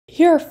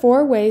Here are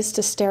 4 ways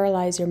to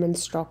sterilize your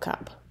menstrual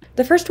cup.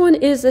 The first one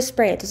is the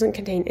spray. It doesn't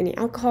contain any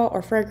alcohol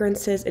or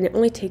fragrances, and it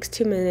only takes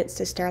 2 minutes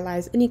to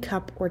sterilize any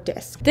cup or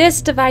disc.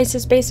 This device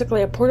is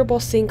basically a portable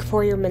sink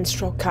for your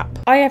menstrual cup.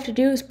 All you have to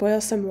do is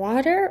boil some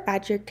water,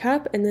 add your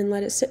cup, and then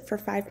let it sit for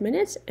 5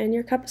 minutes, and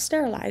your cup is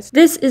sterilized.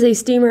 This is a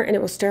steamer, and it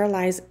will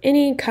sterilize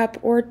any cup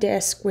or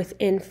disc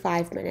within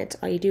 5 minutes.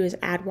 All you do is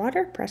add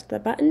water, press the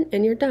button,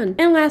 and you're done.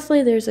 And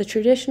lastly, there's a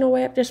traditional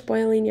way of just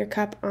boiling your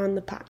cup on the pot.